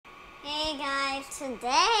guys,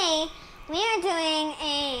 today we are doing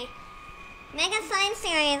a Mega Science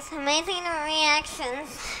series, Amazing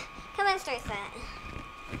Reactions chemistry set.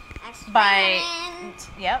 By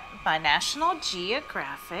National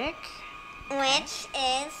Geographic. Which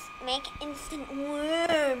is make instant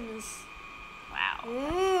worms. Wow.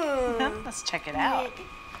 Ooh. Let's check it out.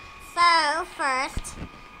 So first,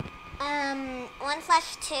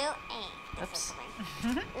 1/2. Oops.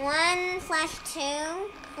 1/2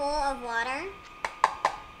 full of water.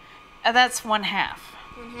 That's 1/2.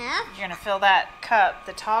 1/2. You're gonna fill that cup,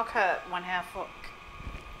 the tall cup, 1/2 full.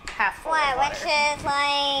 Half full of water. Which is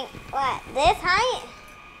like what? This height?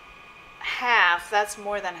 Half. That's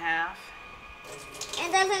more than half.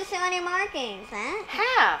 It doesn't show any markings, huh?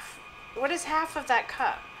 Half. What is half of that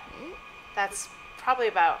cup? That's probably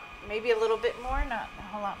about maybe a little bit more, not a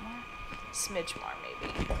whole lot more. Smidge more,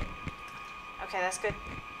 maybe. Okay, that's good.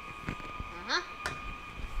 I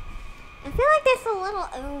feel like that's a little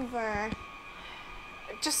over.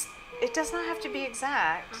 It does not have to be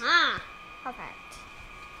exact. Perfect.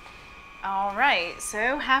 All right,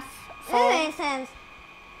 so half full. Ooh, it says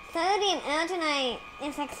sodium alginate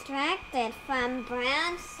is extracted from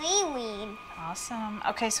brown seaweed. Awesome.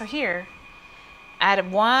 Okay, so here,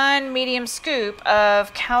 add 1 medium scoop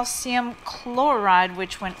of calcium chloride,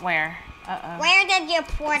 which went where? Where did you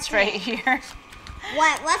pour it? It's right here.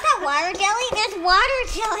 What's that water jelly? There's water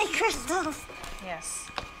jelly crystals. Yes.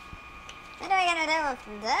 What are we gonna do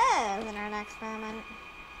with those in our next experiment?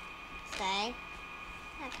 Stay.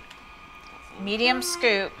 Okay. Medium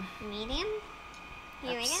scoop. Medium.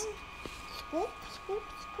 Here we go. Scoop, scoop,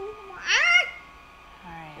 scoop. All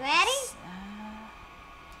right. Ready?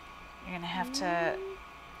 You're gonna have to.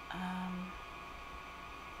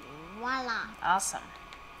 Voila. Awesome.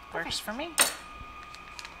 Works for me.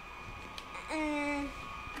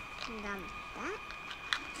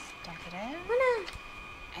 Dump it in.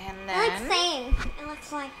 And It looks then same. It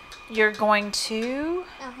looks like. you're going to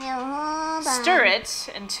Okay, hold on. stir it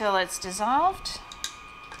until it's dissolved.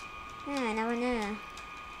 I don't know.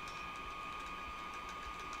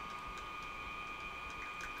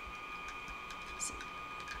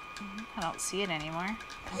 I don't see it anymore.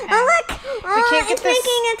 Okay. Oh look! Oh, can't get it's this-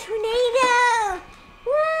 making a tornado!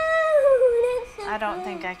 Woo! That's so I don't cool.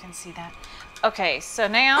 think I can see that. Okay, so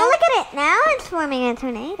now. Oh, look at it! Now it's forming a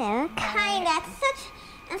tornado. Kinda. It's such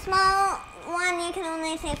a small one you can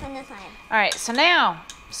only see from the side. All right, so now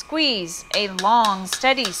squeeze a long,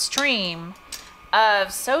 steady stream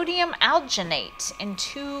of sodium alginate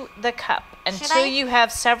into the cup until you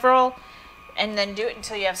have several, and then do it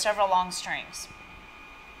until you have several long strings.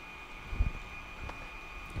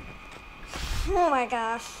 Oh my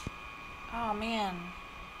gosh. Oh man.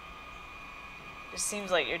 It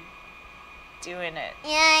seems like you're doing it.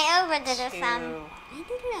 Yeah, I overdid it some. too- I did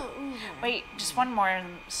it over. Wait, just one more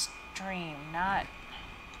stream, not.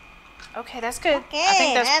 Okay, that's good. Okay, I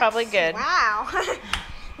think that's probably good. Wow.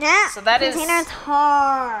 Now, So that is container's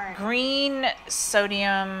hard. green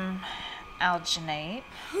sodium alginate.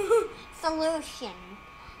 Solution.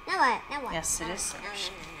 Now what? Now what? Yes, it Now is what?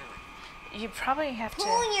 solution. You probably have to.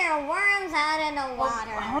 Pull your worms out of the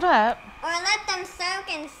water. Hold up. Or let them soak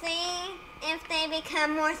and see if they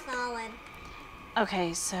become more solid.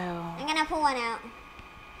 Okay, so I'm gonna pull one out.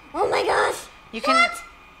 Oh my gosh! you can What?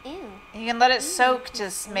 Ew. you can let it soak to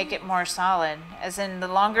make it more solid. As in, the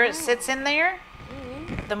longer it sits in there,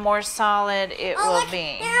 the more solid it Oh, will look,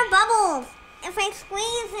 be. there are bubbles. If I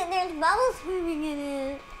squeeze it, there's bubbles swimming in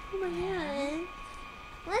it. Oh my god.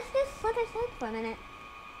 Let's just let it soak for a minute.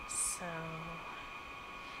 So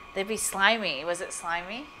they'd be slimy. Was it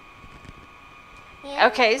slimy? Yeah,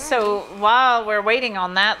 Okay, so while we're waiting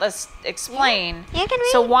on that, let's explain. You can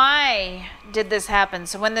So read. why did this happen?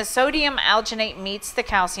 So when the sodium alginate meets the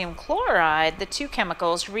calcium chloride, the two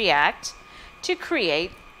chemicals react to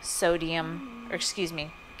create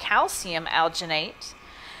calcium alginate,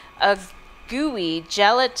 a gooey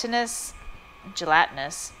gelatinous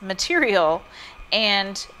material,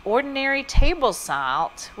 and ordinary table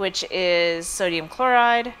salt, which is sodium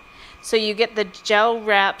chloride. So you get the gel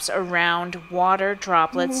wraps around water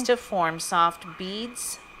droplets to form soft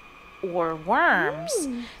beads or worms.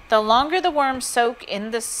 The longer the worms soak in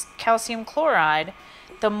this calcium chloride,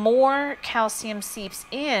 the more calcium seeps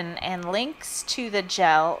in and links to the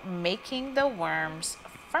gel, making the worms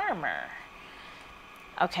firmer.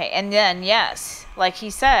 Okay, and then, yes, like he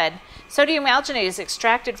said, sodium alginate is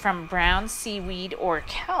extracted from brown seaweed or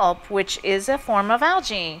kelp, which is a form of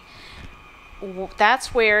algae.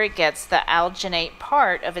 That's where it gets the alginate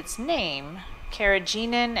part of its name.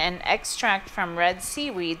 Carrageenan and extract from red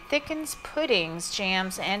seaweed thickens puddings,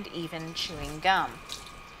 jams, and even chewing gum.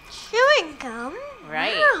 chewing gum.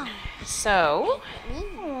 Right. Wow. So,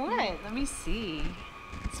 what? Let me see.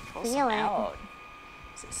 Let's pull Feel some it. out.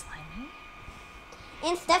 Is it slimy?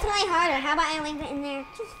 It's definitely harder. How about I leave it in there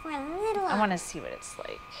just for a little? I want to see what it's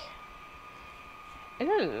like.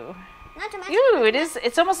 Ooh. Not too much. Ooh, it is.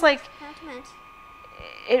 It's almost like, Not too much.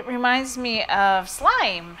 it reminds me of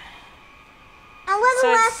slime. A little So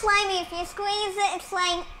less it's- slimy. If you squeeze it, it's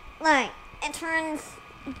like, look, it turns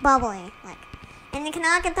bubbly. Like, and you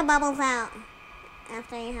cannot get the bubbles out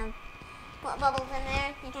after you have put bubbles in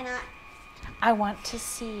there. You cannot. I want to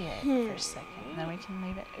see it for a second. Then we can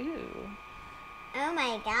leave it. Ooh. Oh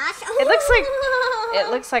my gosh. It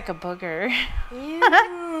looks like a booger.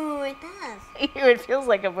 Ew, it does. Ew, it feels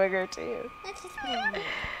like a booger too. Let's just put it in there.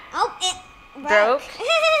 Oh, it Broke?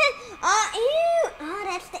 Oh, ew. Oh,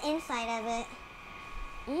 that's the inside of it.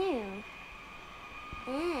 Ew.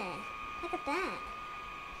 Yeah. Look at that.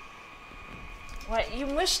 What, you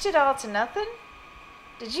mushed it all to nothing?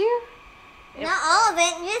 Did you? Not all of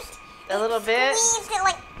it, just A little bit? squeezed it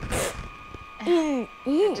like.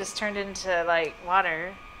 It just turned into like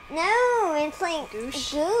water. No, it's like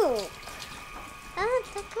Goosh. goo. Oh,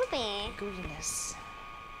 it's so goopy. Gooiness.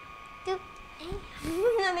 Goop. Hey,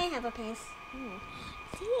 let me have a piece.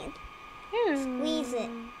 See it? Squeeze it.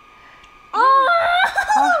 Oh!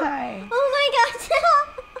 Why? Oh my gosh!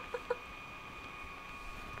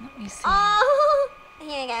 Let me see. Oh! Here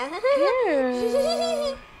we Ew.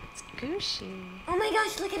 go. It's gushy. Oh my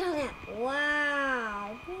gosh, look at all that.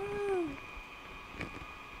 Wow. Woo.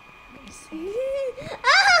 Let me see.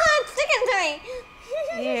 Ah, it's sticking to me.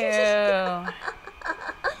 Ew.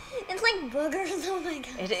 It's like boogers. Oh my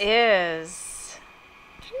gosh. It is.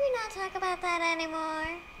 Can we not talk about that anymore?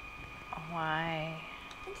 Why?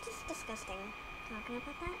 It's just disgusting talking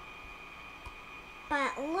about that.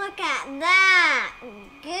 But look at that.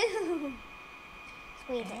 Goo.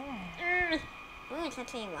 Squeeze it. Yeah. Ooh, it's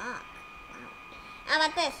actually rock. Wow. How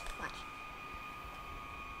about this? Watch.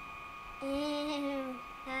 Ew.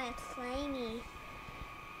 Ah, it's slimy.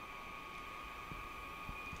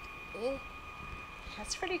 Ew.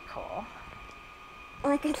 That's pretty cool.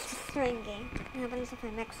 Like it's just stringy. What happens if I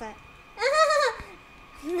mix it?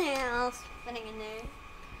 They're all spinning in there.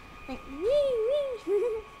 Like, wee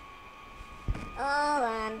wee. Hold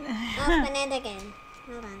on. I'll spin it again.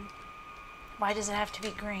 Hold on. Why does it have to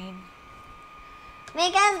be green?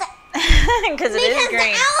 Because the, Because it is because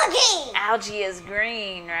green. the algae! Algae is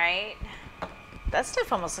green, right? That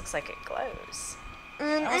stuff almost looks like it glows.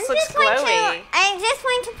 Almost looks glowy. I just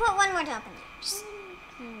want to put one more drop in there.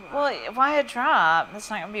 Well, why a drop? That's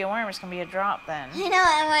not going to be a worm. It's going to be a drop then. I know,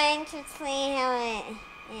 I want to see how it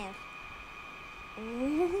is.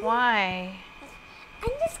 Why? I'm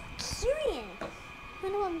just curious.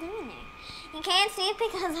 What am I doing there? You can't see it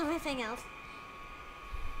because of everything else.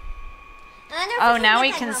 I wonder if Oh, can now get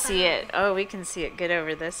we that can drop see out. it. Oh, we can see it good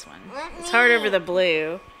over this one. Let It's hard over me- the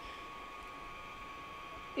blue.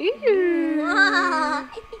 Ew.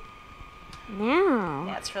 No.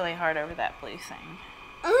 Yeah, it's really hard over that blue thing.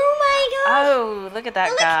 Oh my gosh. Oh, look at that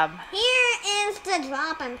Look, gob. Here is the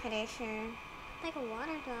drop, I'm pretty sure. Like a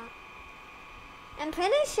water drop. I'm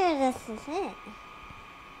pretty sure this is it.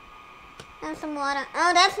 There's some water.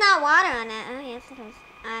 Oh, that's not water on it. Oh, yes, it is.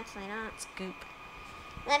 Actually not. It's goop.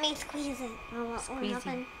 Let me squeeze it. Oh, Squeezy.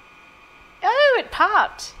 nothing. Oh, it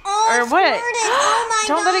popped. Oh, or it what? squirted. Oh my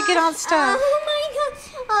Don't let it get on gosh. stuff. Oh my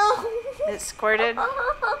gosh. Oh. It squirted.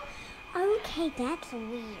 Okay, that's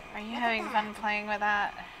weird. Are you Look at having that. fun playing with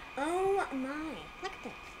that? Oh my. Look at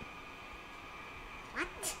this.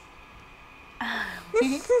 What?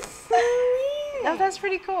 This is so weird. Oh, that's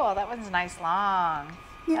pretty cool. That one's nice long.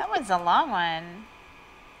 That one's a long one.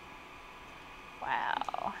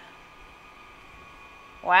 Wow.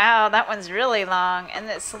 Wow, that one's really long. And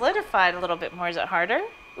it solidified a little bit more. Is it harder?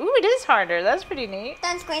 Ooh, it is harder. That's pretty neat.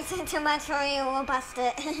 Don't squeeze it too much or you will bust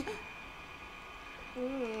it.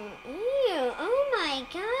 Ew. Oh my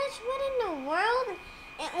gosh. What in the world?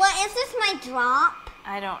 What is this, my drop?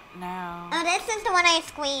 I don't know. Oh, this is the one I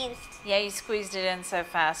squeezed. Yeah, you squeezed it in so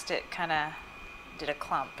fast it kind of did a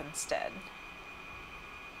clump instead.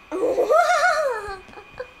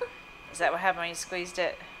 Is that what happened when you squeezed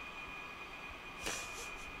it?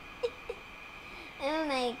 Oh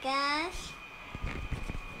my gosh.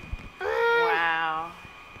 Wow.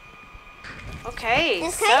 Okay,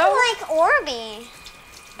 It's so kind of like Orby.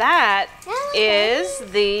 that Yeah, is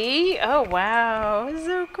the, oh wow, it's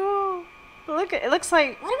so cool. Look, it looks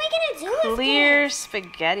like What am I gonna do with clear this?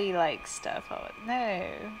 spaghetti-like stuff. Oh, no.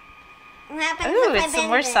 What happens Ooh, if I it's bend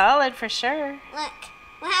more it? solid for sure. Look.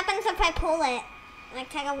 What happens if I pull it? Like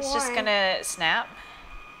tug of war. It's just gonna snap.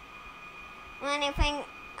 Anything?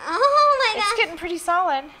 it's getting pretty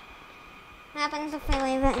solid. What happens if I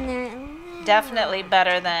leave it in there? Definitely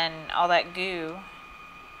better than all that goo.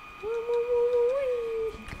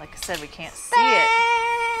 Like I said, we can't see it.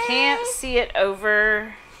 Can't see it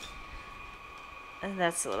over. And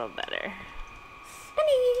that's a little better.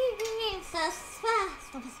 Spinning, so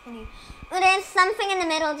fast. Spinning. Oh, there's something in the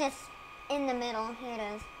middle, just in the middle. Here it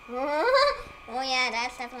is. Oh yeah,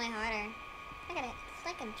 that's definitely harder. Look at it. It's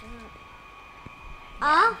like a jump.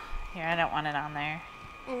 Oh. Here, I don't want it on there.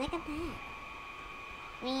 And look at that.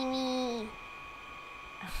 Me.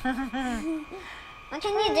 What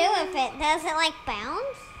can you do with it? Does it like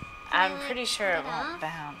bounce? I'm pretty sure it won't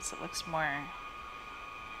bounce. It looks more...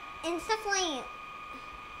 It's definitely...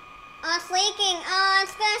 Oh, it's leaking. Oh,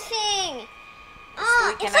 it's gushing.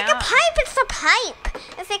 Oh, it's like a pipe. It's a pipe.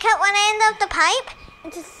 If you cut one end of the pipe,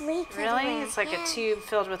 it just leaks. Really? Everywhere. It's like a tube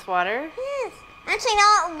filled with water? Yes. Actually,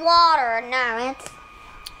 not water.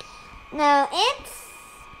 No, it's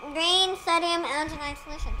green sodium alginate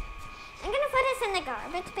solution. I'm going to put this in the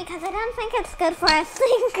garbage because I don't think it's good for a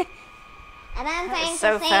sink. I don't think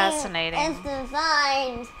so the fascinating. thing is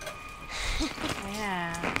designed.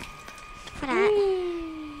 Yeah. For that.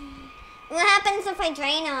 What happens if I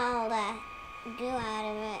drain all the goo out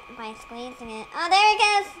of it by squeezing it? Oh, there it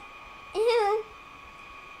goes. Ew.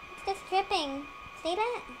 It's just dripping. See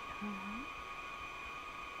that?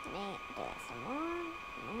 Let me do it some more.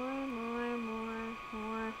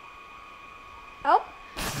 Oh.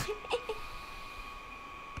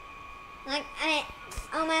 Like, it's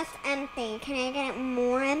almost empty. Can I get it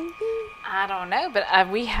more empty? I don't know, but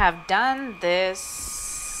we have done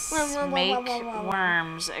this make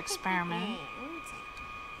worms experiment.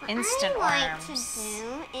 Instant what I like worms. to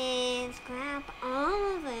do is grab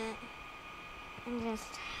all of it and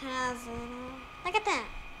just have it. Look at that.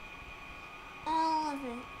 All of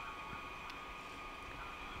it.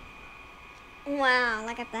 Wow,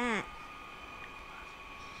 look at that.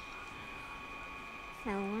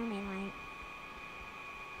 So wormy like.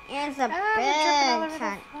 Here's a big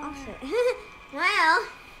chunk. Oh shit. Well,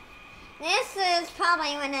 this is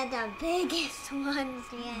probably one of the biggest ones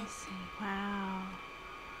yet. Wow.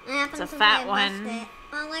 It's a fat one.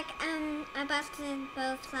 Oh look, I busted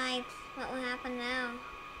both sides. What will happen now?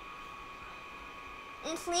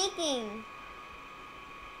 It's leaking.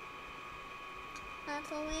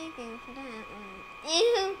 That's all leaking for that one.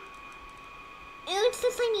 Ew. Ew, it's so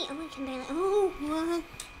slimy. Oh, I can barely. Oh, what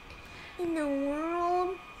in the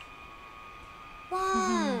world?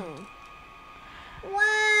 Whoa.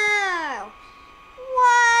 Whoa.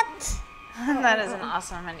 What? That is an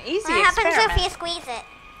awesome and easy What happens experiment. if you squeeze it?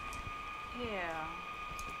 Yeah.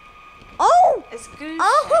 Oh! It's good.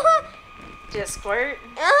 Oh! Just squirt.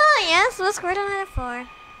 Oh, yes. We'll squirt on the floor.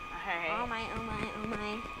 Alright. Oh, my.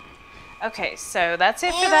 Okay, so that's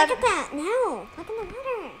it Ew, for that. look at that. No. Look in the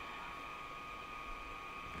water.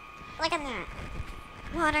 Look at that.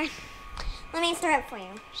 Water. Let me stir it for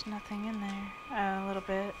you. There's nothing in there. Oh, a little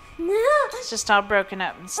bit. No. It's just all broken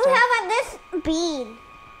up and stuff. Oh, how about this bead?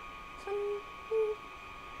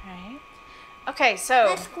 Right. Okay, so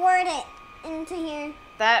Let's squirt it into here.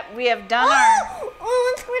 that we have done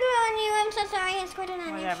Oh, it squirted on you. I'm so sorry. It squirted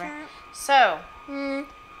on whatever. your shirt. So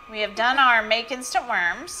we have done our make instant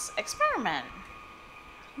worms experiment.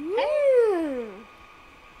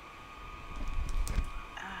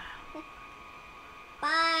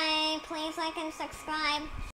 Bye. Please like and subscribe.